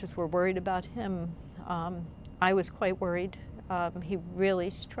and nurses were worried about him. I was quite worried. He really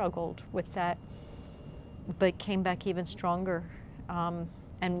struggled with that, but came back even stronger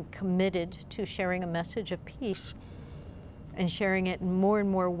and committed to sharing a message of peace and sharing it in more and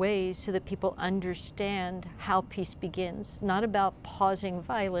more ways so that people understand how peace begins. Not about pausing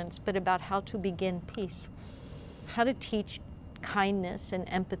violence, but about how to begin peace. How to teach kindness and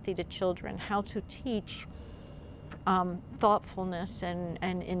empathy to children, how to teach thoughtfulness and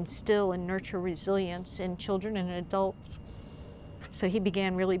instill and nurture resilience in children and adults. So he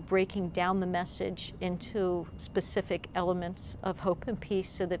began really breaking down the message into specific elements of hope and peace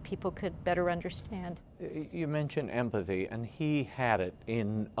so that people could better understand. You mentioned empathy, and he had it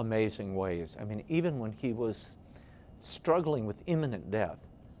in amazing ways. I mean, even when he was struggling with imminent death,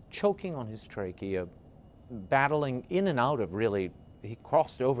 choking on his trachea, battling in and out of really, he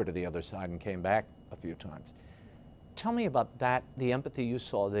crossed over to the other side and came back a few times. Tell me about that, the empathy you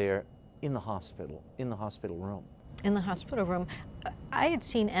saw there in the hospital room. In the hospital room. I had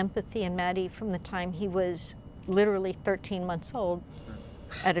seen empathy in Mattie from the time he was literally 13 months old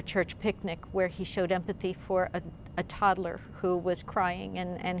at a church picnic, where he showed empathy for a toddler who was crying,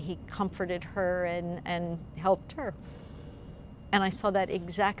 and he comforted her and helped her. And I saw that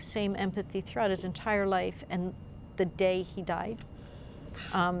exact same empathy throughout his entire life and the day he died.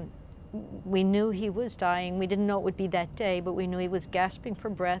 We knew he was dying. We didn't know it would be that day, but we knew he was gasping for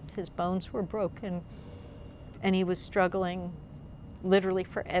breath, his bones were broken, and he was struggling literally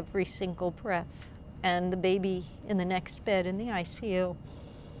for every single breath. And the baby in the next bed in the ICU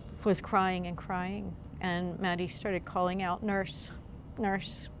was crying and crying. And Mattie started calling out, "Nurse,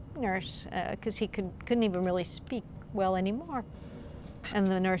 nurse, nurse," because he couldn't even really speak well anymore. And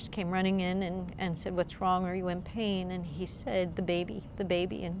the nurse came running in and said, "What's wrong? Are you in pain?" And he said, the baby.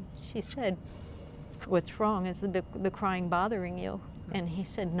 And she said, "What's wrong? Is the crying bothering you?" And he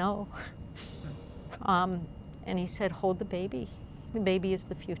said, "No." And he said, "Hold the baby. The baby is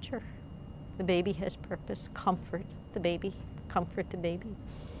the future. The baby has purpose. Comfort the baby. Comfort the baby."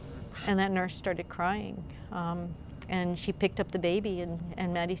 And that nurse started crying. And she picked up the baby,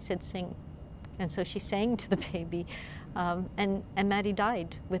 and Mattie said, "Sing." And so she sang to the baby. And Mattie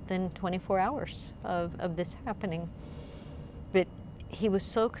died within 24 hours of this happening. But he was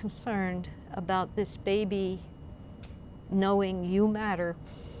so concerned about this baby knowing you matter,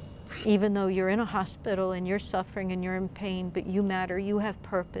 even though you're in a hospital and you're suffering and you're in pain, but you matter, you have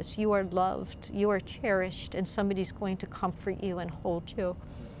purpose, you are loved, you are cherished, and somebody's going to comfort you and hold you.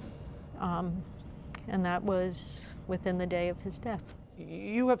 And that was within the day of his death.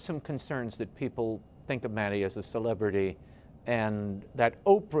 You have some concerns that people think of Mattie as a celebrity and that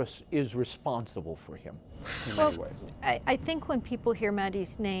Oprah is responsible for him in many ways. I think when people hear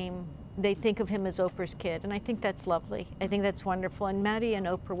Mattie's name, they think of him as Oprah's kid, and I think that's lovely. I think that's wonderful. And Mattie and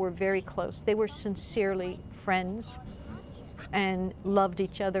Oprah were very close. They were sincerely friends and loved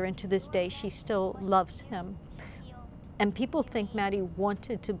each other, and to this day she still loves him. And people think Mattie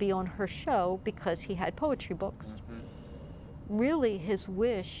wanted to be on her show because he had poetry books. Really, his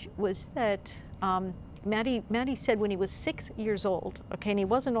wish was that Mattie said when he was 6 years old, okay, and he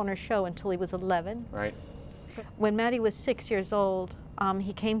wasn't on her show until he was 11. Right. When Mattie was 6 years old,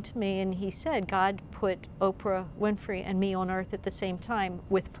 he came to me and he said, "God put Oprah Winfrey and me on earth at the same time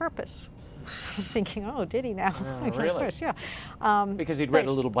with purpose." I'm thinking, oh, did he now? Really? Of course, yeah. Because he'd read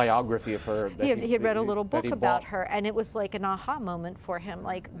a little biography of her. He had read a little book about her, and it was like an aha moment for him.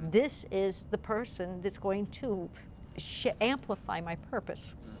 Like, this is the person that's going to amplify my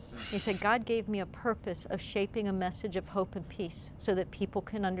purpose. He said, God gave me a purpose of shaping a message of hope and peace so that people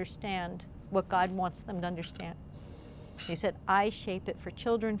can understand what God wants them to understand. He said, I shape it for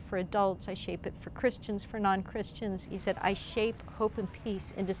children, for adults. I shape it for Christians, for non-Christians. He said, I shape hope and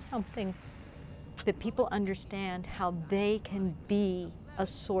peace into something that people understand how they can be a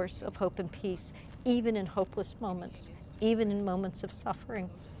source of hope and peace, even in hopeless moments, even in moments of suffering,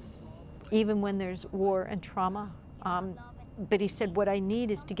 even when there's war and trauma. But he said, what I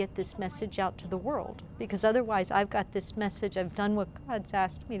need is to get this message out to the world, because otherwise I've got this message, I've done what God's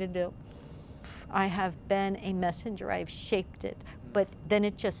asked me to do. I have been a messenger, I've shaped it, but then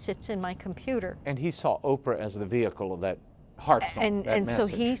it just sits in my computer. And he saw Oprah as the vehicle of that heart song, and so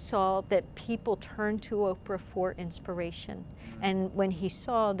he saw that people turned to Oprah for inspiration. And when he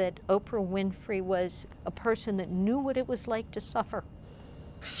saw that Oprah Winfrey was a person that knew what it was like to suffer,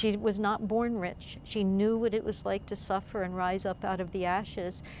 she was not born rich. She knew what it was like to suffer and rise up out of the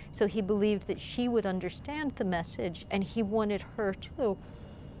ashes. So he believed that she would understand the message, and he wanted her to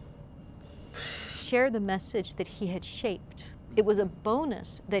share the message that he had shaped. It was a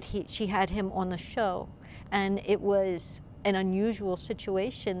bonus that she had him on the show, and it was an unusual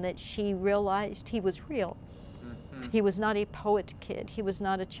situation that she realized he was real. He was not a poet kid. He was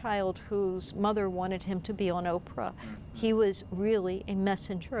not a child whose mother wanted him to be on Oprah. He was really a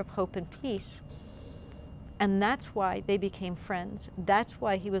messenger of hope and peace. And that's why they became friends. That's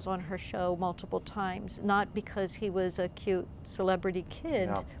why he was on her show multiple times, not because he was a cute celebrity kid,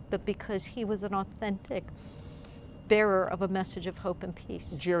 but because he was an authentic bearer of a message of hope and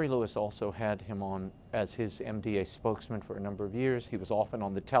peace. Jerry Lewis also had him on as his MDA spokesman for a number of years. He was often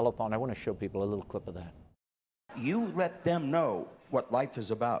on the telethon. I want to show people a little clip of that. You let them know what life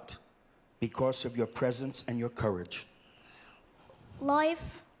is about because of your presence and your courage.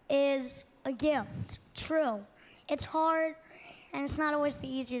 Life is a gift, true. It's hard, and it's not always the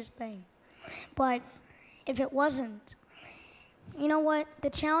easiest thing. But if it wasn't, you know what? The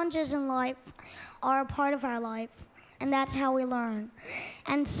challenges in life are a part of our life, and that's how we learn.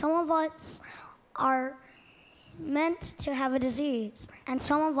 And some of us are meant to have a disease, and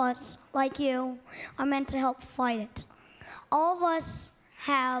some of us, like you, are meant to help fight it. All of us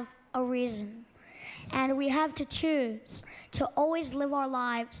have a reason, and we have to choose to always live our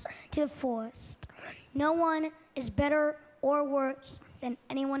lives to the fullest. No one is better or worse than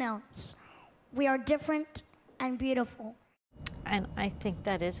anyone else. We are different and beautiful. And I think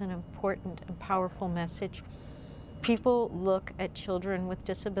that is an important and powerful message. People look at children with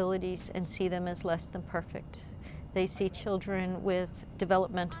disabilities and see them as less than perfect. They see children with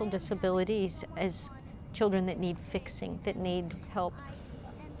developmental disabilities as children that need fixing, that need help.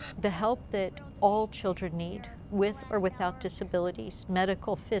 The help that all children need, with or without disabilities,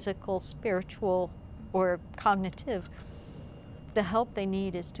 medical, physical, spiritual, or cognitive, the help they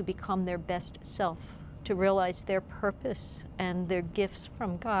need is to become their best self, to realize their purpose and their gifts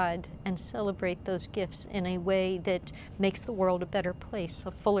from God and celebrate those gifts in a way that makes the world a better place,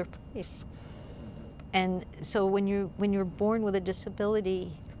 a fuller place. And so when you're born with a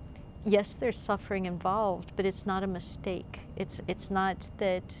disability, yes, there's suffering involved, but it's not a mistake. It's not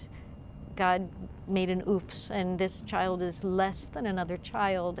that God made an oops and this child is less than another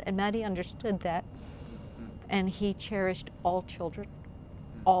child. And Mattie understood that. And he cherished all children,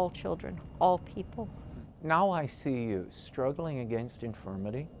 all people. Now I see you struggling against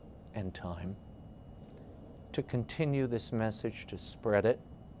infirmity and time to continue this message, to spread it.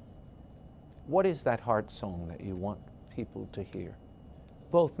 What is that heart song that you want people to hear?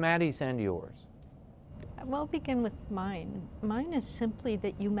 Both Mattie's and yours. Well, I'll begin with mine. Mine is simply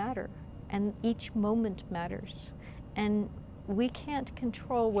that you matter, and each moment matters. And we can't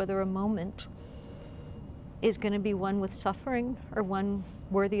control whether a moment is going to be one with suffering or one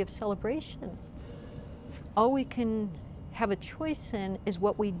worthy of celebration. All we can have a choice in is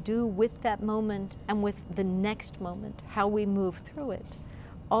what we do with that moment and with the next moment, how we move through it.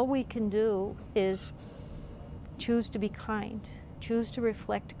 All we can do is choose to be kind, choose to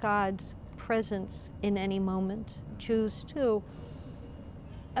reflect God's presence in any moment, choose to,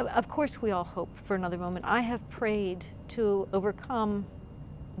 of course we all hope for another moment. I have prayed to overcome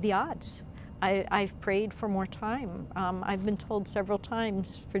the odds. I've prayed for more time. I've been told several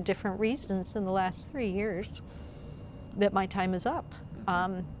times for different reasons in the last 3 years that my time is up.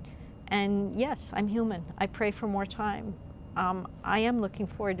 And yes, I'm human. I pray for more time. I am looking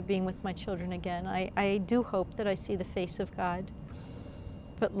forward to being with my children again. I do hope that I see the face of God.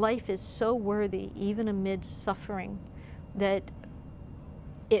 But life is so worthy, even amid suffering, that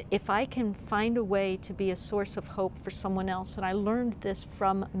if I can find a way to be a source of hope for someone else, and I learned this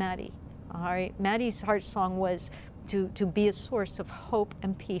from Mattie. All right, Mattie's heart song was to be a source of hope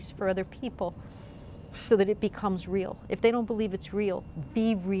and peace for other people so that it becomes real. If they don't believe it's real,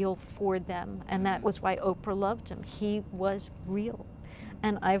 be real for them. And that was why Oprah loved him. He was real.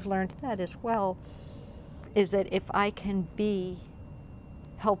 And I've learned that as well, is that if I can be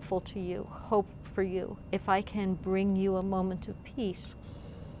helpful to you, hope for you, if I can bring you a moment of peace,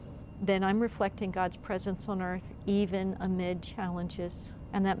 then I'm reflecting God's presence on earth even amid challenges.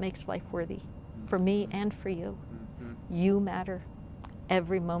 And that makes life worthy for me and for you. You matter.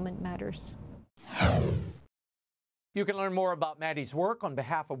 Every moment matters. You can learn more about Mattie's work on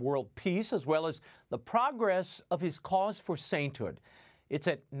behalf of world peace, as well as the progress of his cause for sainthood. It's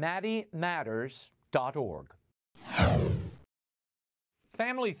at MattieMatters.org.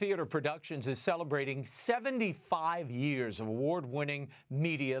 Family Theater Productions is celebrating 75 years of award-winning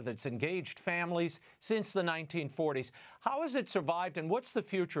media that's engaged families since the 1940s. How has it survived, and what's the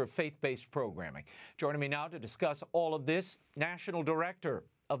future of faith-based programming? Joining me now to discuss all of this, National Director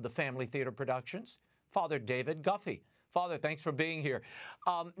of the Family Theater Productions, Father David Guffey. Father, thanks for being here.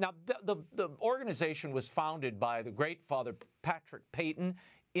 Now, the organization was founded by the great Father Patrick Peyton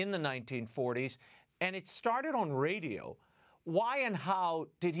in the 1940s, and it started on radio. Why and how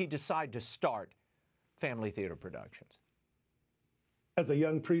did he decide to start Family Theater Productions? As a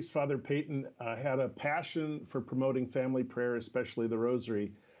young priest, Father Peyton had a passion for promoting family prayer, especially the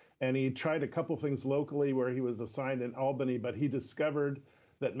Rosary. And he tried a couple things locally where he was assigned in Albany, but he discovered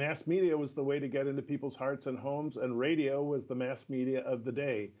that mass media was the way to get into people's hearts and homes, and radio was the mass media of the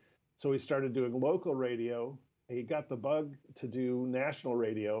day. So he started doing local radio. He got the bug to do national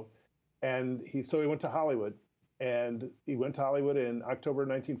radio, and so he went to Hollywood. And he went to Hollywood in October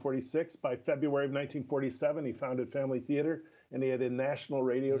 1946. By February of 1947, he founded Family Theater, and he had a national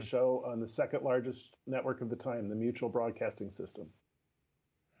radio show on the second largest network of the time, the Mutual Broadcasting System.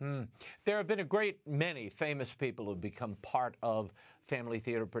 There have been a great many famous people who have become part of Family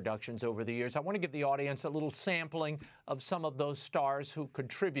Theater Productions over the years. I want to give the audience a little sampling of some of those stars who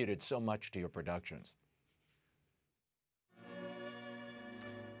contributed so much to your productions.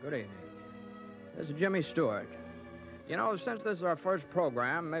 Good evening. This is Jimmy Stewart. You know, since this is our first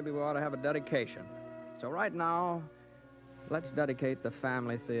program, maybe we ought to have a dedication. So right now, let's dedicate the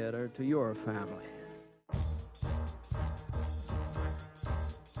Family Theater to your family.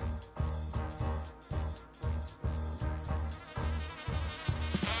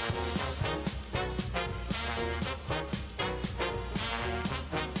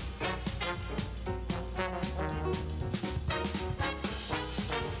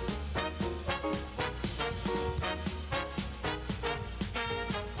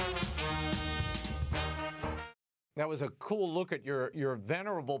 That was a cool look at your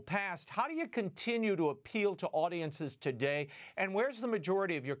venerable past. How do you continue to appeal to audiences today? And where's the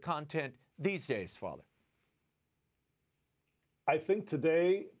majority of your content these days, Father? I think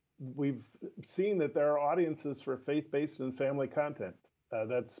today we've seen that there are audiences for faith-based and family content.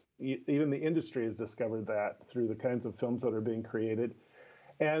 Even the industry has discovered that through the kinds of films that are being created.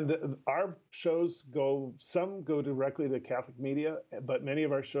 And our shows some go directly to Catholic media, but many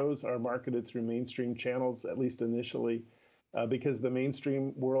of our shows are marketed through mainstream channels, at least initially, because the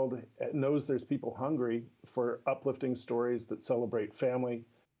mainstream world knows there's people hungry for uplifting stories that celebrate family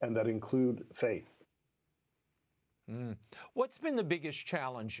and that include faith. What's been the biggest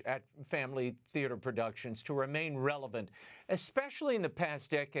challenge at Family Theater Productions to remain relevant, especially in the past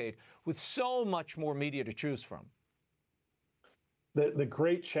decade, with so much more media to choose from? The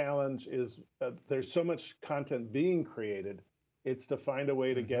great challenge is there's so much content being created. It's to find a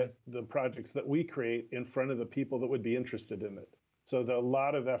way to get the projects that we create in front of the people that would be interested in it. So a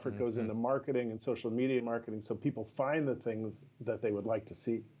lot of effort goes into marketing and social media marketing so people find the things that they would like to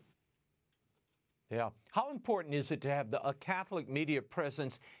see. Yeah. How important is it to have a Catholic media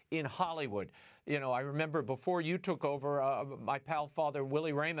presence in Hollywood? You know, I remember before you took over, my pal, Father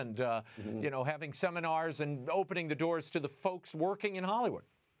Willie Raymond, you know, having seminars and opening the doors to the folks working in Hollywood.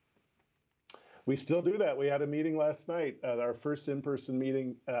 We still do that. We had a meeting last night, our first in-person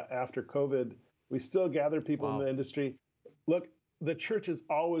meeting after COVID. We still gather people in the industry. Look, the church has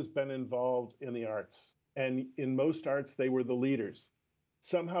always been involved in the arts, and in most arts, they were the leaders.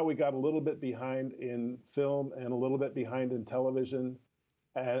 Somehow we got a little bit behind in film and a little bit behind in television.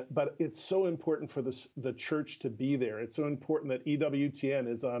 But it's so important for the church to be there. It's so important that EWTN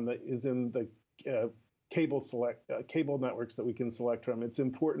is in the cable networks that we can select from. It's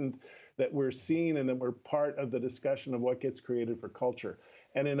important that we're seen and that we're part of the discussion of what gets created for culture.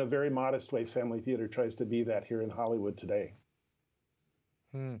 And in a very modest way, Family Theater tries to be that here in Hollywood today.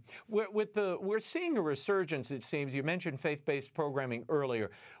 We're seeing a resurgence, it seems. You mentioned faith-based programming earlier.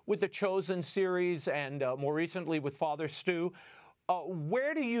 With the Chosen series and more recently with Father Stu,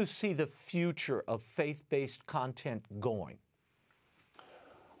 where do you see the future of faith-based content going?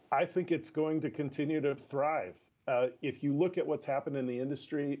 I think it's going to continue to thrive. If you look at what's happened in the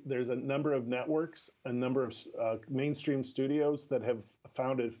industry, there's a number of networks, a number of mainstream studios that have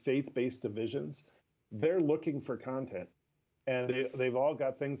founded faith-based divisions. They're looking for content. And they've all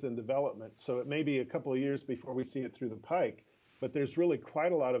got things in development. So it may be a couple of years before we see it through the pike, but there's really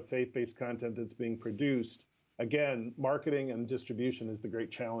quite a lot of faith-based content that's being produced. Again, marketing and distribution is the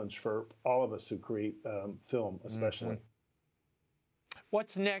great challenge for all of us who create film, especially.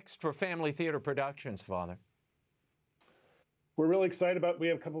 What's next for Family Theater Productions, Father? We're really excited about, we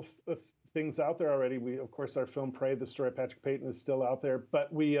have a couple of things out there already. Of course, our film Pray, the story of Patrick Peyton, is still out there,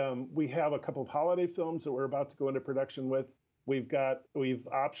 but we have a couple of holiday films that we're about to go into production with. We've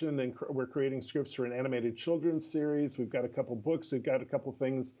optioned and we're creating scripts for an animated children's series. We've got a couple books. We've got a couple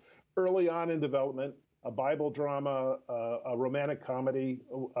things early on in development, a Bible drama, a romantic comedy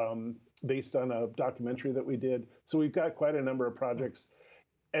based on a documentary that we did. So we've got quite a number of projects.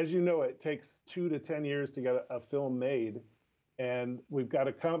 As you know, it takes 2 to 10 years to get a film made. And we've got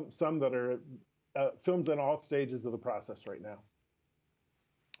some that are films in all stages of the process right now.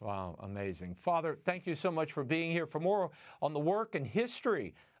 Wow, amazing. Father, thank you so much for being here. For more on the work and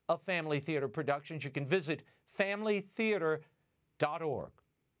history of Family Theater Productions, you can visit familytheater.org.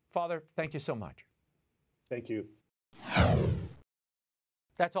 Father, thank you so much. Thank you.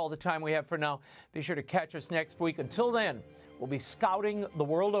 That's all the time we have for now. Be sure to catch us next week. Until then, we'll be scouting the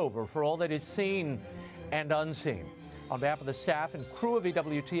world over for all that is seen and unseen. On behalf of the staff and crew of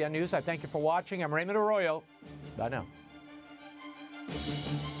EWTN News, I thank you for watching. I'm Raymond Arroyo. Bye now.